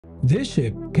This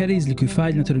ship carries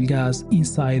liquefied natural gas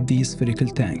inside these spherical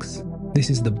tanks.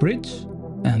 This is the bridge,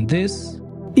 and this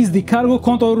is the cargo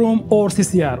control room or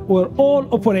CCR, where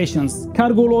all operations,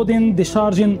 cargo loading,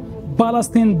 discharging,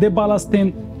 ballasting,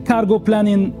 deballasting, cargo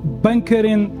planning,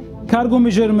 bunkering, cargo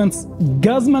measurements,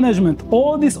 gas management,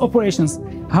 all these operations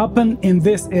happen in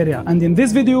this area. And in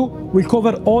this video, we'll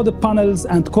cover all the panels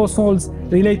and consoles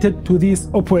related to these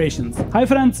operations. Hi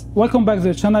friends, welcome back to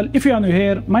the channel. If you are new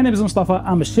here, my name is Mustapha.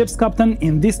 I'm a ship's captain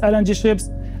in these LNG ships.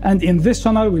 And in this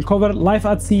channel, we'll cover life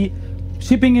at sea,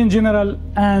 shipping in general,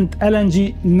 and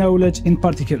LNG knowledge in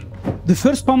particular. The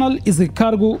first panel is the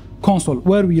cargo console,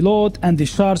 where we load and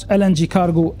discharge LNG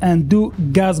cargo and do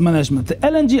gas management. The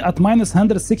LNG at minus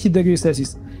 160 degrees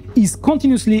Celsius is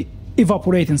continuously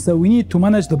evaporating, so we need to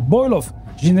manage the boil-off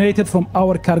generated from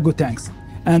our cargo tanks.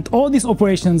 And all these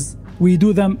operations, we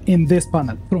do them in this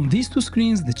panel. From these two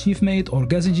screens, the chief mate or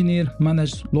gas engineer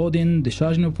manages loading,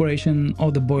 discharging operation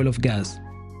of the boil-off gas.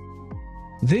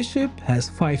 This ship has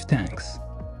 5 tanks.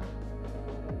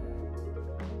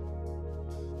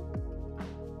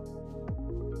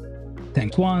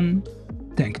 Tank 1,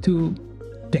 Tank 2,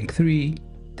 Tank 3,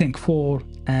 Tank 4,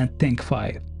 and Tank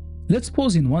 5. Let's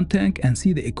pause in one tank and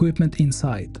see the equipment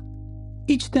inside.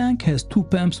 Each tank has 2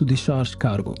 pumps to discharge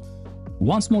cargo.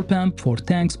 One small pump for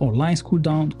tanks or lines cool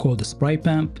down called the spray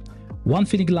pump, one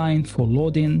filling line for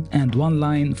loading, and one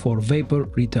line for vapor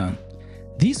return.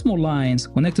 These small lines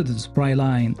connected to the spray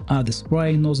line are the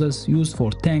spray nozzles used for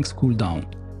tanks cool down,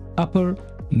 upper,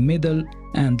 middle,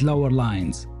 and lower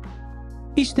lines.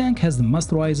 Each tank has the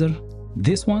master riser,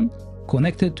 this one,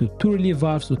 connected to 2 relief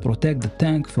valves to protect the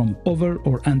tank from over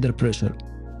or under pressure.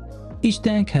 Each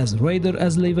tank has radar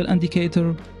as level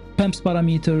indicator, pumps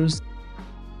parameters,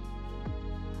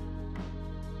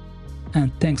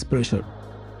 and tank's pressure.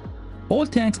 All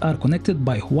tanks are connected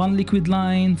by one liquid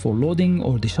line for loading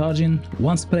or discharging,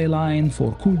 one spray line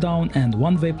for cool down, and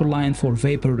one vapor line for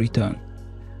vapor return.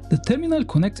 The terminal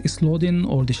connects its loading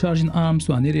or discharging arms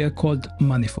to an area called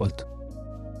manifold.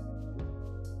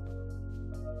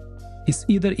 It's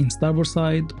either in starboard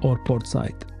side or port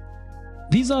side.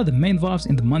 These are the main valves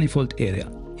in the manifold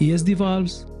area: ESD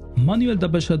valves, manual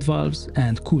double shut valves,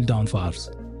 and cool down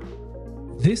valves.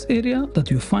 This area that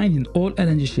you find in all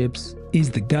LNG ships is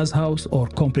the gas house or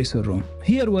compressor room.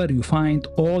 Here where you find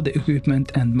all the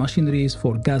equipment and machineries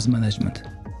for gas management.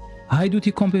 High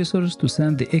duty compressors to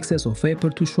send the excess of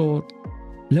vapor to shore,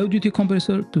 low duty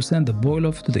compressor to send the boil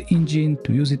off to the engine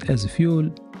to use it as fuel,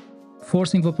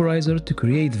 forcing vaporizer to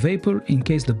create vapor in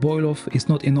case the boil off is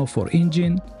not enough for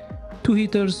engine, 2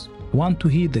 heaters, one to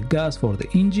heat the gas for the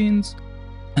engines,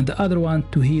 and the other one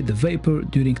to heat the vapor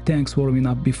during tanks warming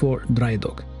up before dry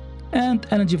dock, and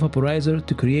LNG vaporizer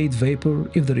to create vapor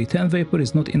if the return vapor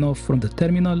is not enough from the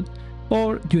terminal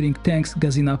or during tanks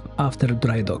gassing up after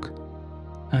dry dock.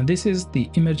 And this is the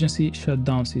emergency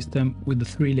shutdown system with the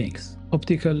 3 links: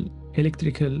 optical,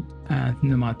 electrical, and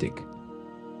pneumatic.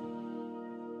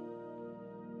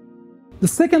 The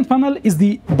second panel is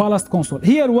the ballast console.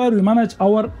 Here where we manage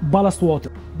our ballast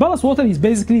water. Ballast water is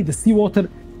basically the seawater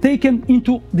taken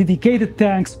into dedicated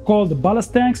tanks called the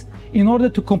ballast tanks in order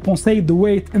to compensate the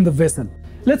weight in the vessel.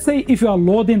 Let's say if you are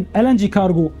loading LNG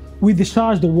cargo, we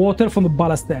discharge the water from the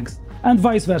ballast tanks, and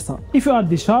vice versa. If you are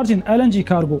discharging LNG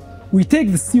cargo, we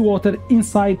take the seawater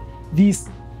inside these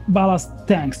ballast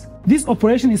tanks. This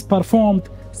operation is performed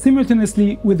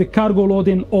simultaneously with the cargo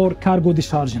loading or cargo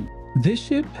discharging. This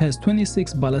ship has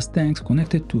 26 ballast tanks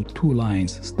connected to 2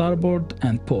 lines, starboard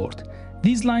and port.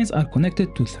 These lines are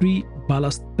connected to 3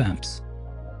 ballast pumps.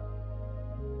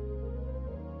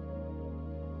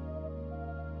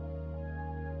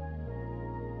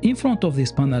 In front of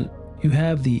this panel, you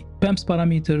have the pumps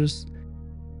parameters,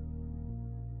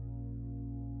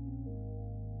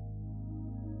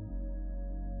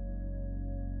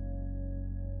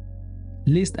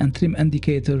 list and trim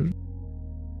indicator,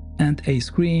 and a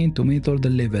screen to monitor the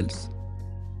levels.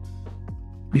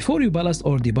 Before you ballast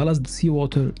or deballast the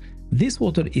seawater, this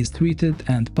water is treated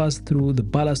and passed through the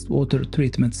ballast water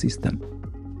treatment system.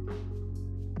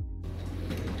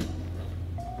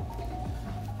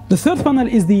 The third panel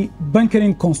is the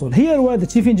bunkering console. Here where the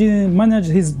chief engineer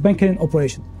manages his bunkering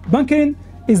operation. Bunkering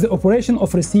is the operation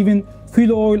of receiving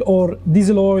fuel oil or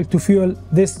diesel oil to fuel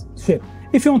this ship.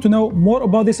 If you want to know more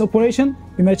about this operation,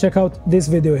 you may check out this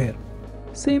video here.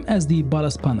 Same as the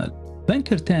ballast panel,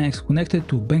 bunker tanks connected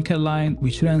to bunker line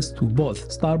which runs to both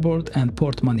starboard and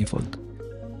port manifold.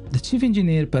 The chief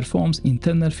engineer performs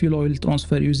internal fuel oil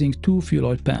transfer using 2 fuel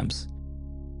oil pumps,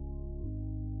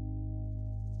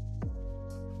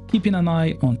 keeping an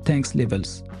eye on tanks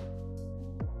levels.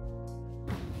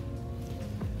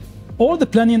 All the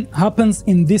planning happens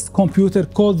in this computer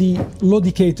called the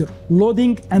Loadicator,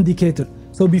 loading indicator.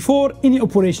 So before any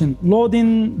operation,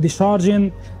 loading,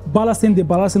 discharging, ballasting,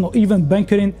 deballasting, or even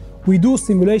bunkering, we do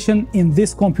simulation in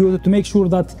this computer to make sure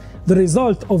that the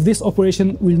result of this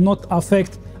operation will not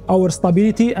affect our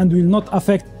stability and will not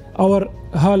affect our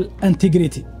hull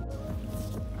integrity.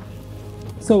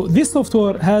 So this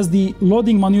software has the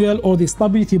loading manual or the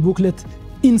stability booklet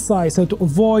inside, so to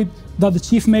avoid that the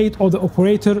chief mate or the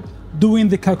operator doing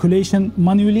the calculation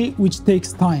manually, which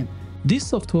takes time. This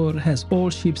software has all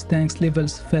ship's tanks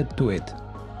levels fed to it.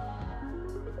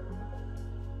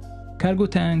 Cargo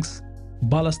tanks,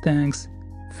 ballast tanks,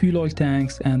 fuel oil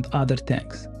tanks, and other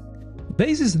tanks.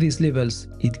 Bases these levels,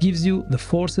 it gives you the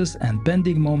forces and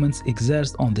bending moments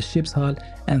exerted on the ship's hull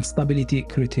and stability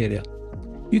criteria.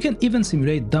 You can even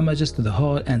simulate damages to the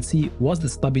hull and see what's the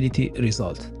stability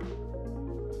result.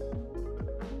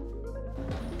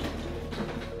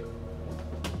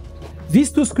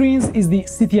 These two screens is the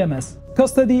CTMS,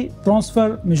 Custody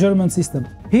Transfer Measurement System.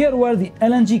 Here where the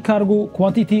LNG cargo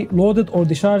quantity loaded or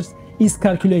discharged is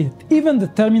calculated. Even the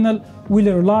terminal will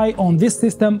rely on this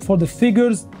system for the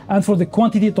figures and for the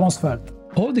quantity transferred.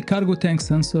 All the cargo tank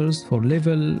sensors for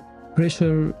level,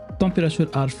 pressure, temperature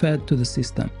are fed to the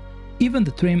system. Even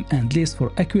the trim and list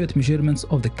for accurate measurements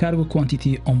of the cargo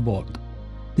quantity on board.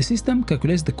 The system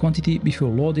calculates the quantity before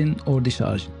loading or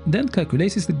discharging, then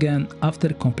calculates it again after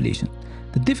completion.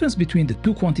 The difference between the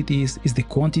two quantities is the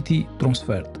quantity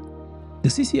transferred. The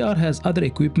CCR has other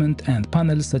equipment and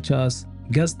panels such as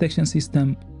gas detection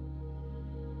system,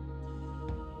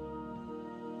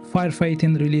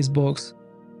 firefighting release box,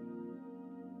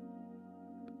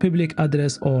 public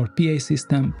address or PA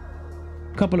system,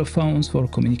 couple of phones for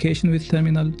communication with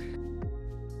terminal,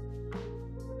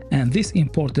 and this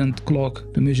important clock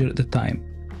to measure the time.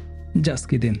 Just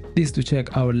kidding, this to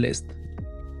check our list.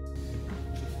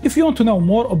 If you want to know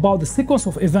more about the sequence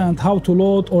of events, how to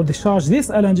load or discharge this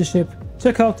LNG ship,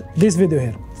 check out this video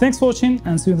here. Thanks for watching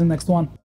and see you in the next one.